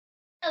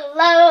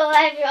Hello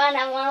everyone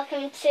and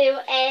welcome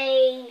to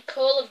a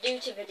Call of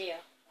Duty video.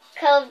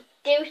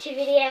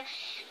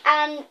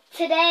 And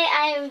today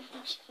I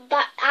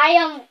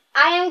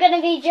am going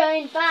to be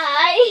joined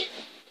by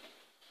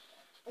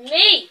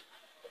Me,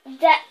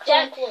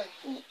 Declan.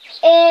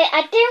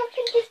 I don't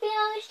think he's been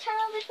on this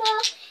channel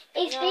before.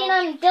 He's been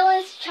on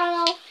Dylan's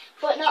channel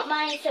but not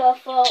mine, so I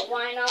thought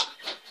why not.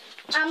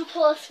 And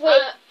plus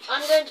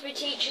I'm going to be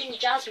teaching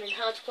Jasmine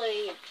how to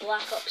play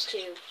Black Ops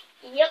 2.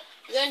 Yep.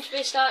 We're going to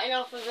be starting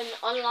off with an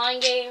online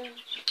game.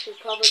 It's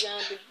probably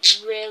going to be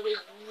really,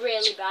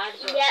 really bad.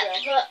 But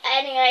but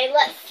anyway,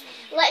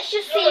 let's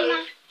just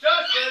see.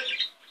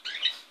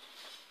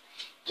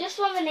 Just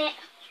 1 minute.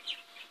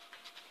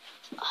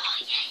 Oh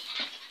yeah.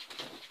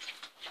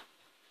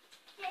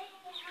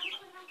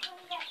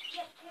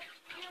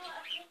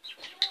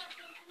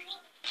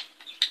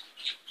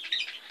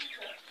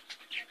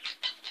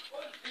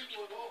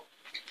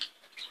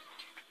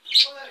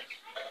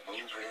 Move in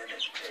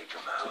and take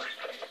them out.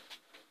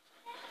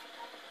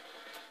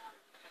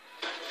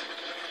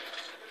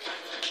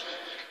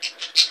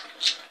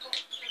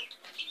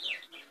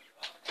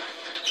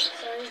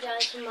 Sorry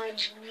guys for my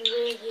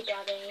really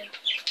bad aim.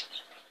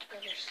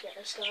 I'll just get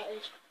this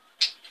started.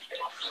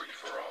 Free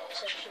for all.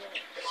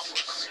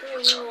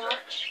 Screen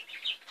watch.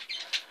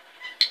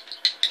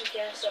 I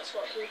guess that's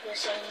what people are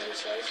saying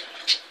these days.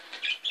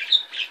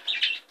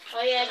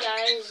 Oh yeah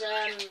guys,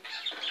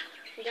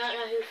 if you don't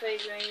know who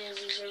FaZe Rain is,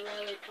 he's a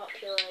really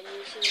popular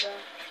YouTuber.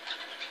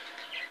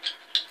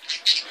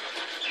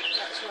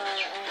 That's why I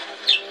have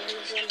my name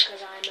as him,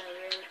 because I'm a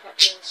really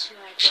popular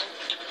sniper.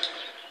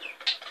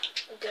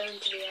 I'm going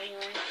to be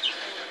anyway.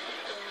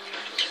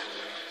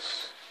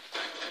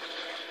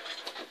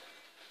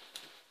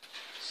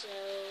 So,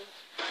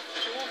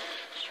 yeah.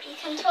 You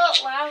can talk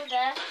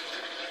louder.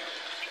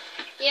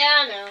 Yeah,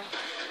 I know.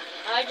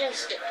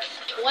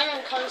 When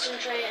I'm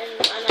concentrating,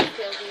 I might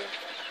kill you.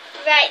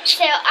 Right,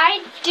 so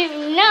I do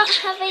not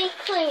have a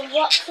clue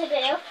what to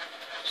do.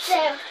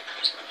 So,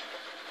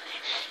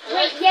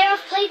 wait, yeah,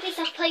 I've played this.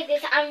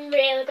 I'm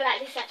really good at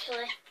this,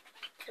 actually.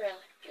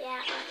 Really? Yeah,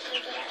 I'm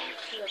actually good at it.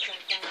 I'm going to try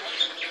and find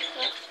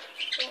it.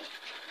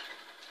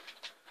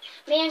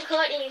 Yeah. Me and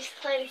Courtney used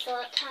to play this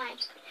all the time.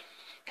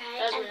 Right,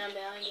 Jasmine, I'm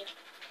behind you.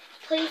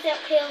 please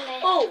don't kill me.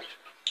 Oh!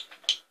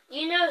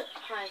 You know...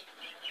 Hi.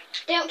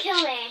 Don't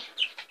kill me.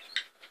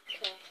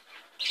 Okay.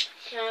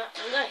 No,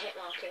 I'm going to hit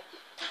mark you.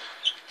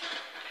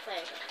 There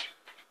you go.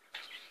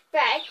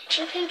 Right,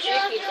 we can kill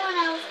If you everyone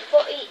don't. else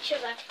but each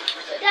other.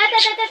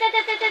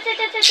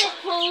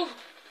 Oh!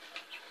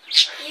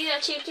 You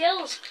got 2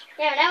 kills.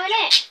 Yeah, now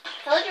innit?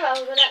 Told you I was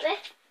good at this.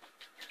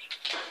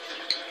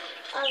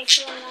 Oh, there's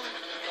someone there.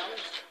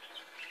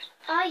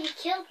 Oh, you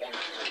killed them.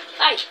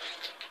 Hi.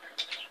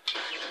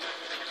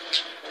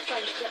 I'm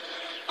trying to kill.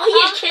 Oh,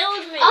 you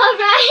killed me. All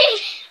right.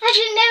 I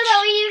didn't know that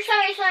were you.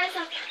 Sorry.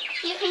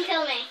 You can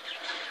kill me.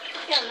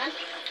 Kill man.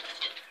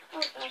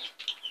 Oh god.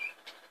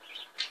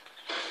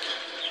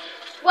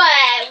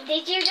 Whoa,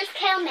 did you just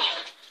kill me?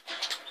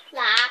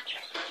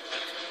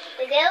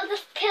 Did they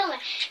just kill me?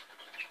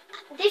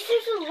 This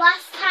is the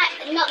last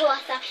time, not the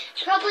last time,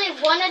 probably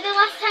one of the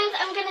last times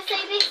I'm going to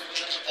say this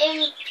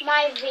in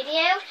my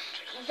video,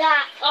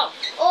 that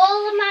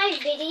all of my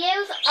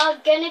videos are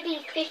going to be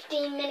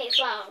 15 minutes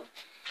long.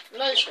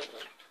 Most of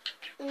them.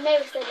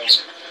 Most of them.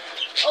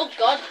 Oh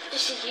god,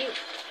 this is you.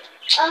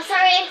 Oh,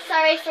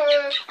 sorry for...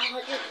 Oh,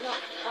 I did not.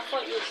 I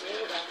thought you were the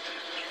other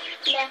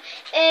guy.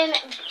 No.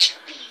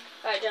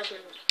 Right, Jasmine,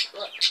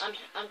 look,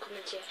 I'm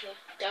coming to you here.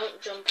 Don't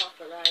jump off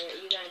of there,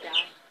 you're going to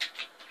die.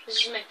 This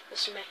is me.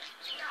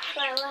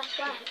 Where?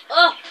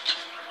 Oh!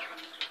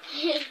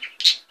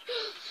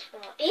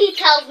 He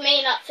tells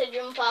me not to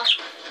jump off.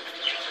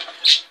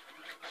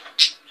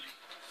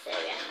 So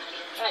yeah.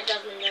 Right,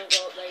 Jasmine, don't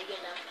go up there, you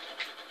get down.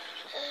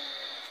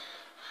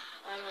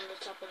 I'm on the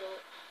top of the...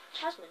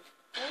 Jasmine,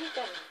 where are you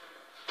going?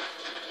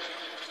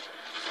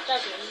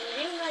 Jasmine,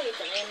 you know you're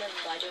going to aim them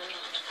by doing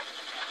that.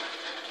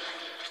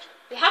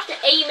 You have to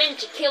aim in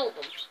to kill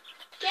them.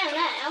 Yeah, I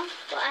know,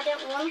 but I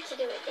don't want to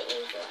do it the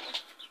easy way.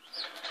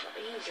 Not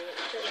easy,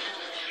 it's pretty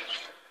hard.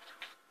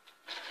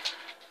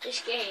 This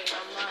game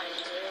online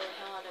is really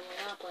hard and we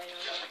are playing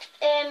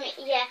online.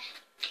 Yeah.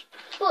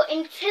 But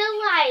until,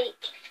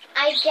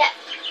 I get,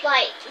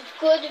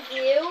 good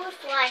views,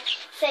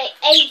 say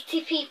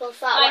 80 people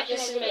start watching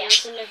the video.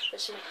 This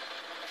is me.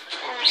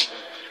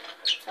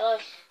 Hello.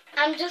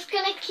 I'm just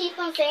going to keep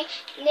on saying,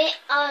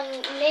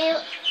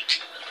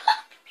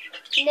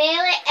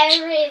 nearly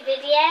every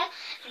video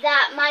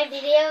that my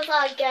videos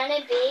are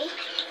going to be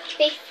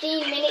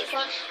 15 minutes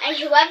long, and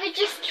whoever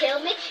just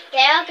killed me,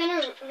 they are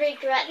going to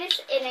regret this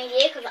in a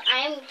year, because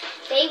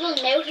they will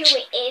know who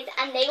it is,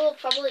 and they will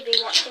probably be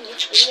watching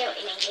this video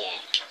in a year.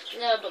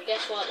 No, but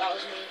guess what? That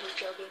was me who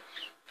killed you.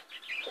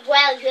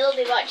 Well, you'll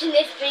be watching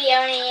this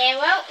video in a year,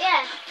 won't you?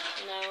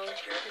 No,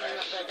 you're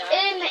not going to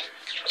die.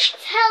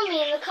 Tell me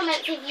in the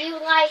comments if you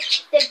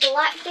like the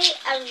black bit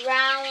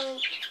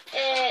around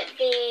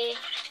the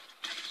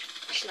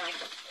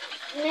Sniper.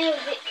 No,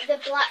 the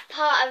black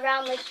part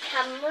around the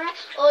camera,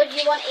 or do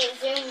you want it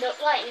zoomed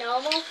up like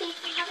normal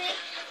people have it?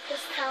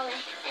 Just tell me.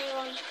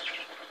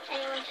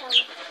 Anyone tell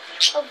me.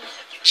 Oh.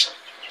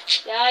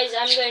 Guys,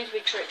 I'm going to be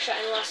trick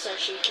shotting Lass so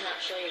she can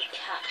actually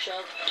catch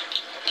up.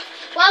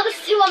 Well,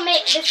 there's two on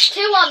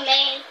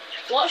me.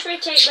 Watch me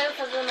take both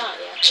of them out,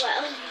 yeah?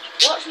 Well.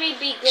 Watch me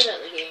be good at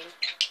the game.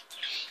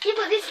 Yeah,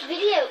 but this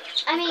video,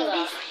 this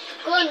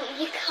gun,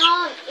 you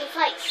can't, it's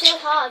like so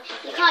hard.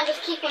 You can't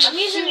just keep on I'm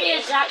using shooting. the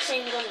exact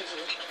same gun as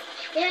you.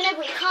 Yeah, no,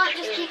 but you can't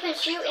just keep on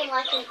shooting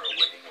like a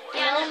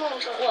normal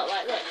gun. What,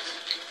 like this?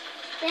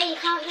 Yeah, you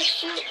can't just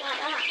shoot like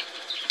that.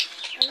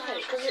 No,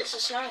 because it's a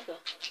sniper.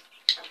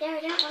 Yeah,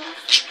 I don't want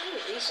to.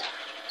 Ooh, these are.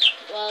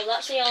 Well,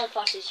 that's the only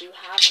classes you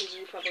have, because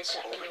you probably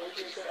set them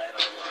ages ago.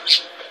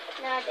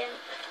 No, I didn't.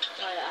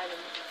 I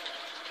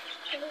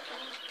didn't.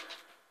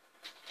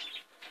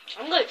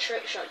 I'm going to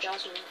trick shot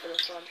Jasmine for the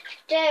fun.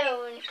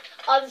 Don't.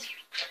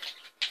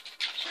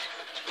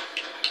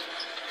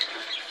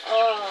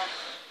 Oh.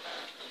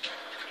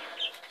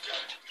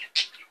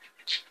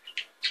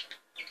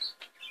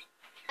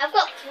 I've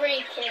got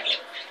 3 kills.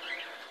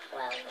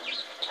 Well,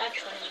 I have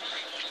 20.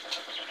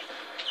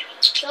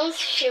 someone's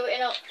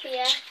shooting up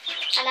here,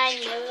 and I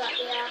know that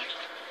they are.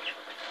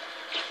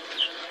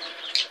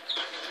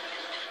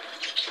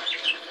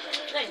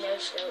 No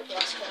scope,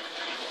 last kill.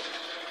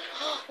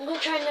 I'm going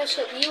to try no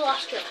scope you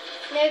last kill.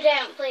 No,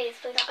 don't, please.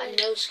 Please, A please.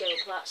 no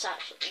scope, that's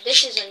actually.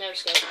 This is a no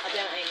scope. I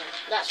don't aim it.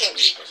 That's what you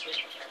just did.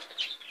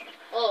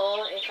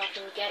 Or if I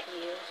can get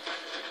you.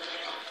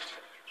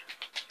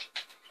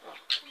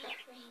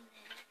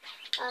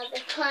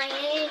 The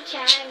clanging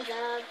chimes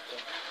of.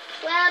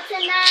 Well,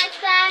 tonight,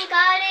 thank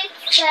God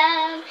it's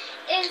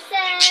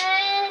instead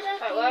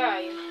of. Right, where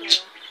are you?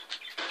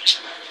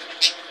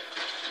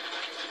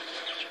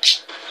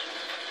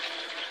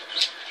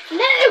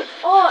 No!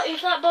 Oh,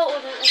 if that boat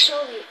wasn't a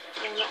Soviet.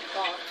 Well, not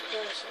bot,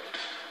 person.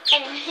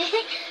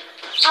 Anyway,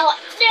 I want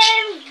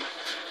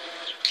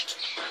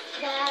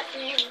no!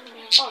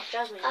 Oh,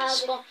 Jasmine,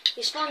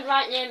 you spawned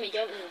right near me,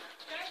 don't you?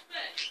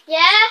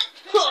 Yeah?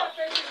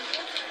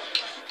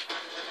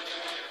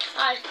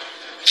 Hi.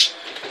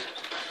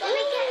 Let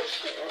me get a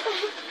shoot. I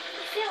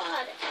feel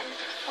hard.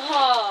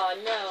 Oh,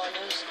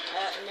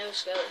 no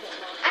scope.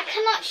 I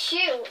cannot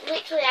shoot.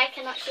 Literally, I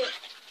cannot shoot.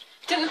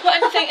 Did we put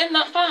anything in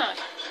that bag?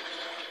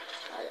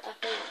 I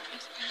think.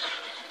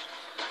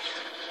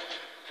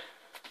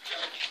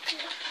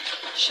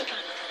 Shut up.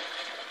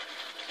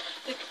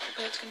 The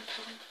bird's going to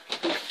pull in.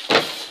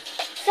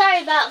 Sorry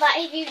about that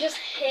if you just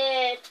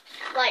heard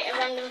like a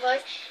random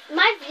voice.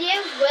 My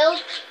videos will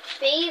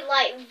be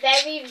like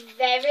very,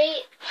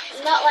 very,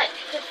 not like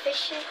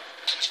proficient.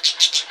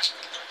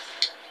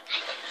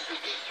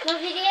 My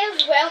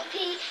videos won't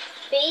be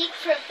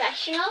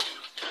professional.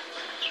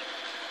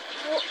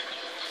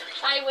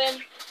 I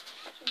win.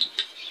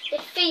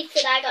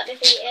 Defeated, I got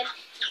defeated.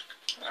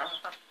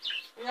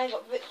 And I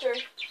got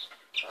victory.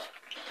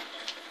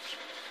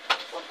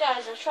 Well,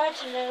 guys, I tried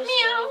to know.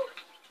 Meow.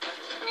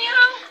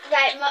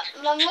 Right,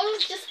 my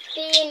mum's just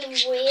being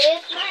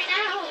weird right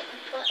now.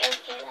 But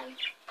okay then.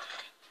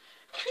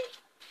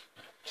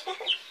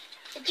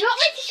 Do you want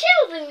me to show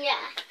them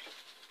yet?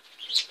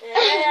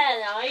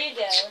 Yeah, there you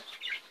go.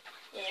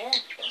 Yeah,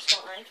 that's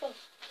what I thought.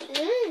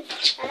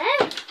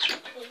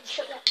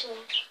 Shut that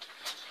door.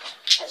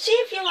 Let's see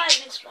if you like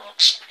this map.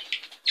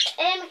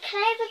 Can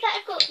I have a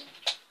better gun?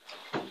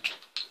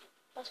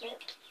 What's it?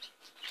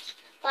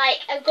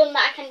 Like a gun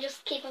that I can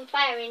just keep on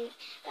firing,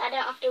 that I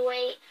don't have to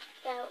wait.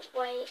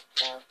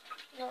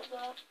 Not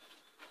that.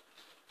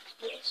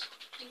 Yes,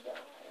 you don't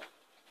like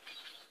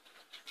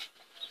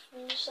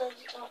it. You said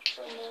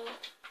actually no.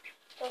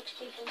 Don't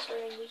keep on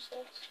swearing, you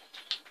said.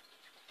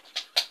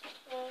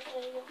 Right,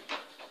 there you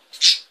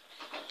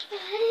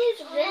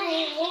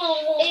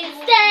go.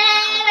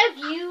 Instead of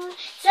you.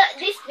 So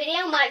this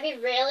video might be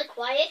really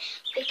quiet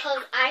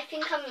because I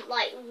think I'm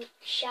like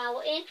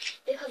shouting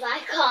because I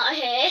can't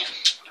hear.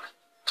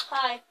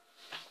 Hi.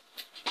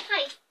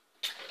 Hi.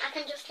 I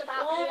can just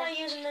about Why hear. am I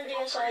using the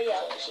DSR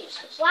yellow? It's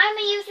useless. Why am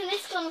I using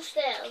this gun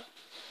still?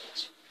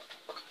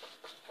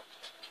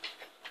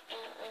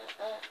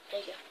 There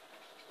you go.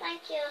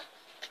 Thank you.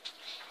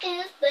 I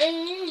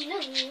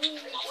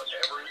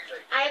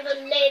have a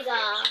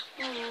laser.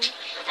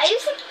 I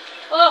used to.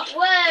 Oh!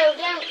 Whoa!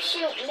 Don't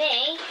shoot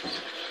me.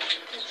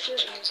 Don't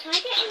shoot me. Can I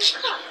get in the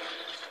car?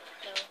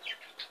 No.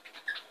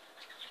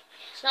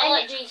 It's not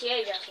like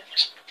GTA, Jasmine.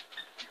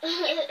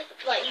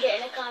 Like get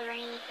in a car or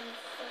anything.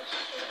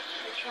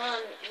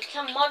 You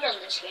can mod on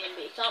this game,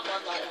 but you can't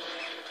mod like that.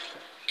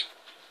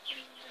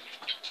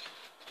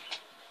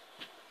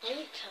 Where are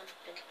you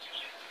camping?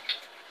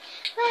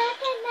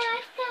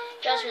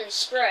 Jasmine,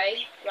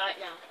 spray right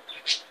now.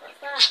 What's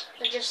that?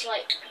 They just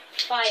like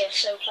fire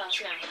so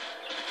fast now.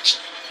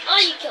 Oh,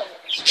 you killed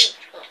it. It's good.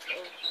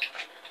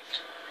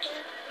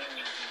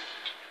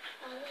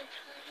 Oh.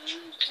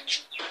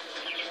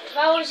 If I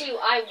was you,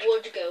 I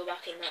would go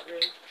back in that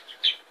room.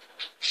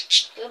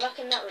 Go back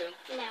in that room.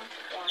 No.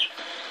 Why?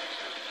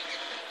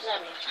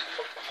 that mean?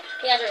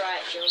 He had a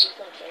right shield, you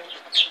couldn't kill him.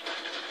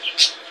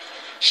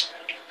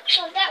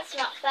 Well, that's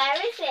not fair,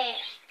 is it?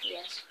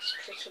 Yes, it's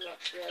pretty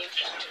much really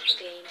fair. The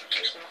game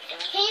is not fair.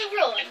 Can you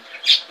run?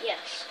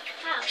 Yes.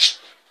 How?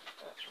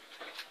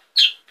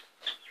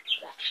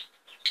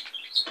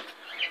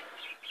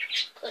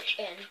 Click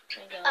in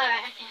and go.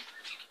 Alright, okay.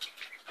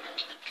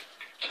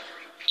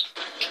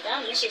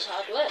 Damn, this is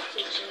hard work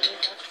teaching you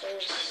how to play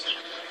this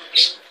game.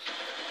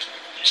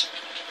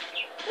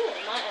 Ooh, I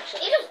might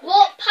actually. You just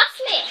walked past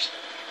me.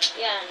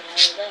 Yeah, I know,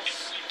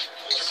 this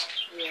is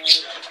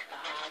really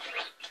bad.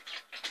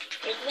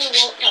 If they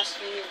walk past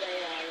you, they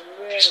are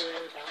really,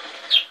 really bad.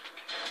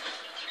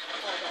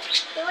 Okay.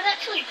 They would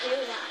actually do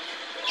that.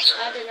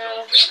 I don't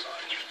know.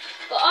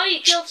 But oh, you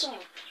killed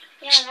someone.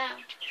 Yeah, I know.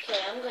 Okay,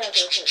 I'm gonna go to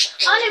the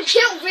Oh no,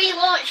 don't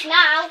relaunch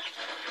now.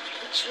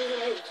 It's really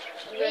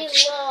late.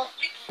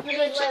 I'm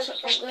going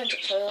to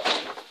toilet.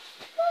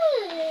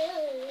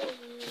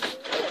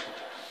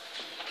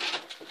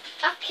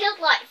 I've killed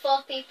like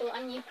 4 people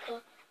and you've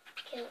killed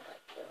like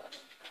 11.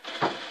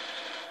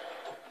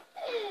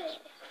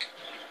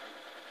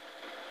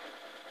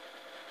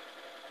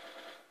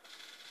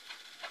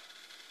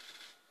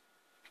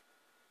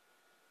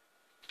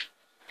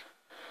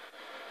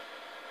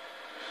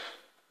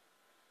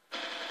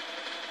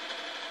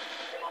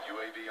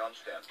 UAV on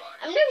standby.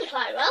 I'm doing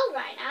quite well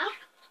right now.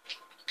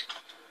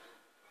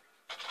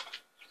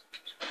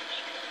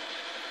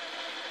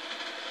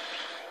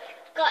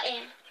 Got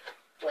in.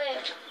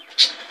 Where?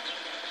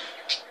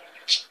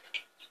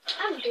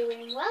 I'm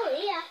doing well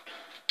here.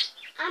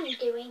 I'm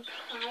doing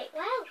quite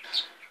well.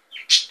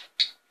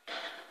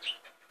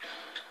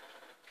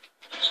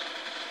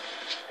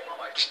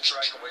 Lightning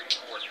strike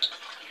awaiting orders.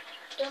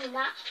 Done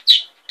that.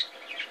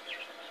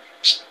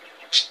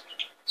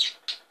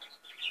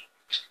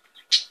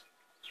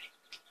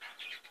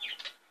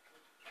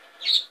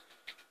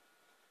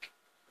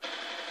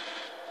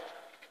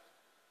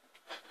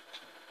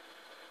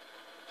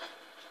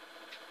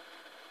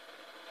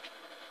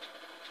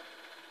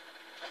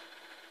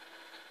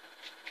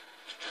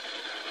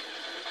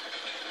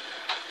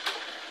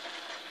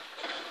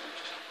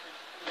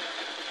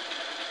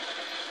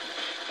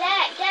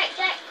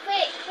 Deck,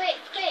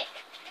 quick.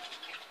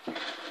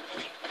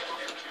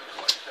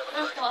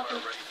 I'm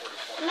talking.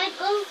 My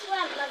guns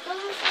went.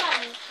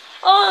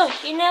 Oh,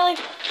 you nearly.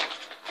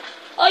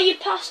 Oh, you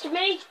passed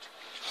me.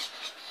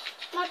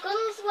 My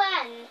guns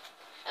went.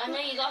 I know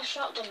you got a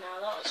shotgun now.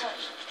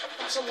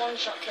 That's a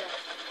one-shot kill.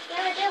 No,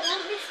 I don't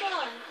want this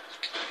one.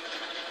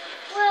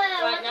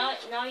 Whoa. Right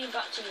now you're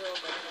back to your gun.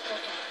 Look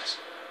at it.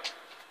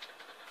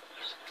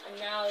 And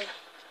now.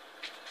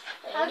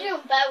 I'm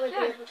doing better with you.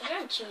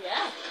 You're in 2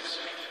 deaths.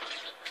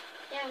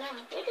 Yeah, I know.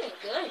 You're doing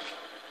good.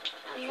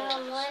 I know,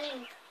 I'm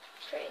learning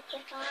pretty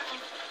quick, aren't I?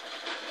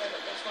 Yeah,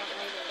 but that's not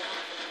maybe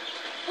that.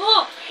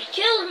 Oh, you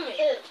killed me.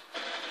 Ew.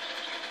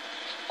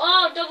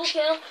 Oh, double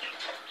kill.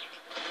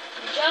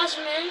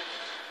 Jasmine.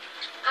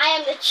 I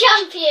am the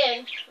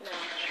champion. No.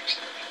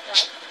 No.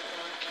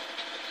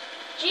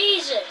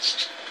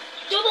 Jesus.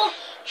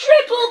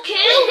 Triple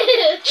kill.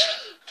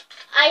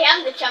 I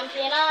am the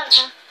champion, aren't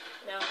I?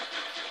 No.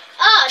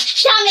 Oh,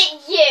 damn it,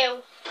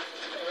 you.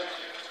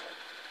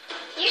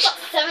 You got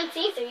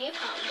 17, so you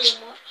can't do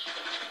much.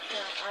 No,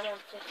 I'm on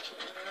 15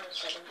 and I'm on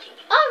 17.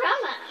 Oh,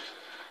 Rama.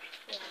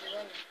 Yeah, I'm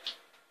winning.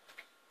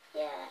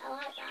 Yeah, I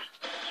like that.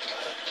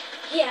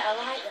 Yeah, I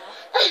like that.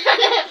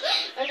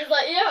 I'm just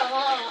like, yeah,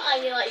 well,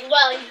 and you're like,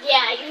 well,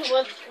 yeah, you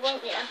would,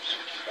 wouldn't you?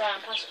 Right,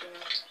 I'm past you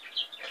now.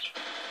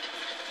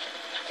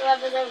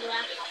 Whoever's over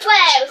there.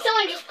 Whoa,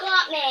 someone just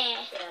got me.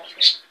 Yeah, that's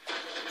me.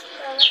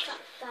 Well, that's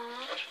not fair.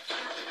 That's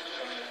fair.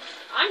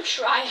 I'm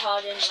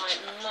try-harding like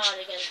mad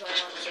against my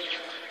auntie.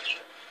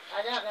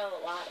 I don't know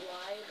why,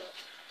 but...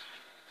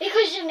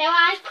 Because, you know,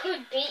 I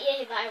could beat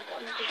you if I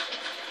wanted to.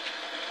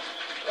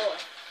 Oh.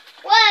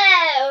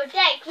 Whoa,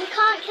 Dick, we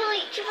can't kill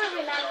each other,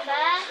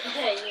 remember?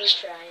 Yeah, you were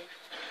trying.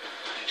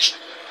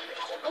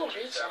 Oh,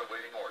 Lisa.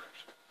 Awaiting orders.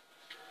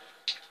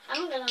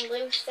 I'm gonna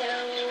lose so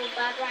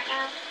bad right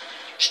now.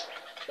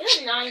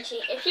 You're 19.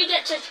 If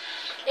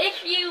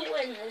you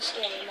win this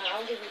game,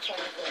 I'll give you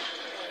 20 quid.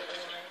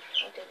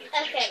 I'll give you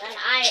 20. Okay, then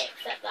I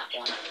accept that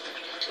one.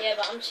 Yeah,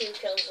 but I'm 2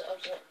 kills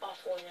off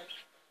winning.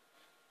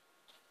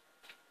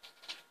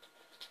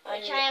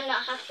 Which I am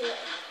not happy with.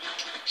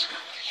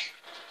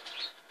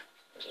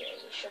 Yeah,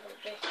 you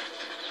shouldn't be.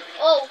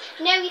 Oh,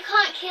 no, you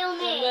can't kill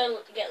me. You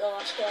will get the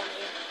last kill on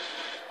you.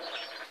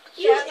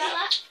 Sure about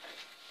that?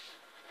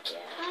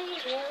 Yeah. Are you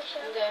really I'm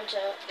sure? going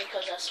to,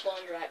 because I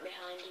spawned right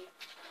behind you.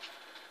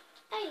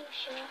 Are you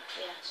sure?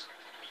 Yes.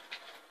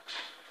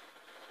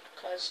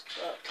 Because,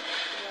 look,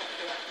 I'm not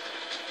here.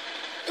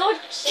 God,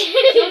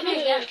 kill me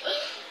again.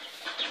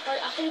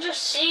 I can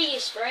just see you,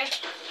 Spray.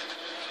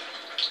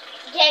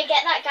 Yeah,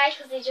 get that guy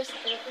because he just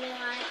killed me,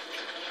 right?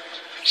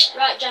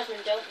 Right,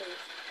 Jasmine, don't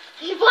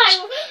move.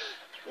 Why?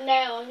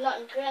 No, I'm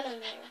not gonna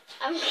move.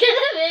 I'm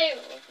gonna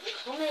move.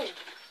 Come in.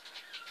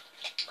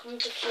 Come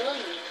to kill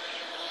you.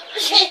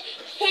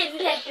 Hit the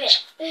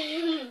bit.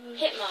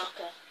 Hit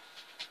marker.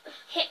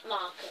 Hit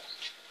marker.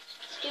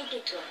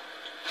 stupid gun.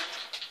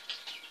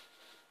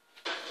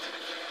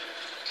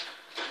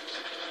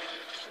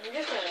 I'm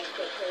just gonna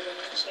quickly win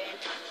this game.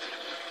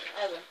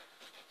 I win.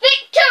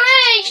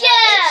 Victory!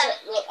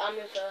 Yeah! Look, I'm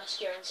in first,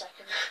 you're in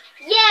second.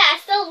 Yeah, I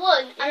still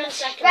won.